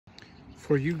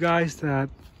For you guys that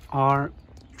are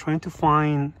trying to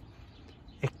find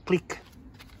a click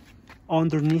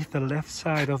underneath the left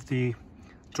side of the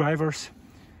driver's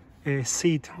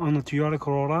seat on the Toyota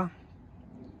Corolla,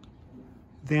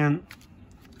 then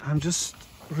I'm just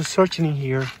researching in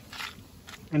here,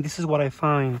 and this is what I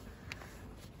find.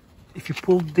 If you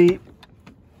pull the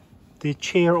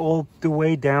chair all the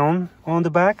way down on the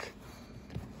back,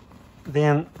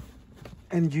 then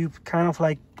and you kind of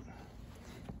like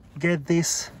get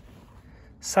this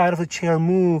side of the chair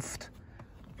moved,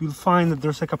 you'll find that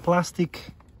there's like a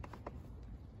plastic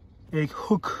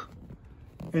hook,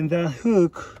 and that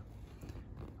hook,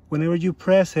 whenever you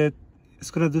press it, it's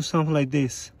gonna do something like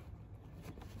this.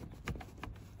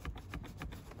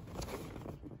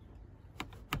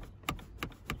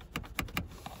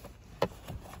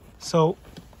 So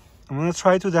I'm gonna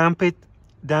try to damp it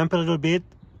a little bit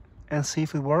and see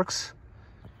if it works.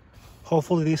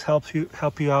 Hopefully this help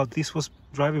you out. This was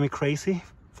driving me crazy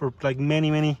for like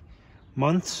many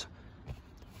months,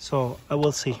 so I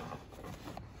will see.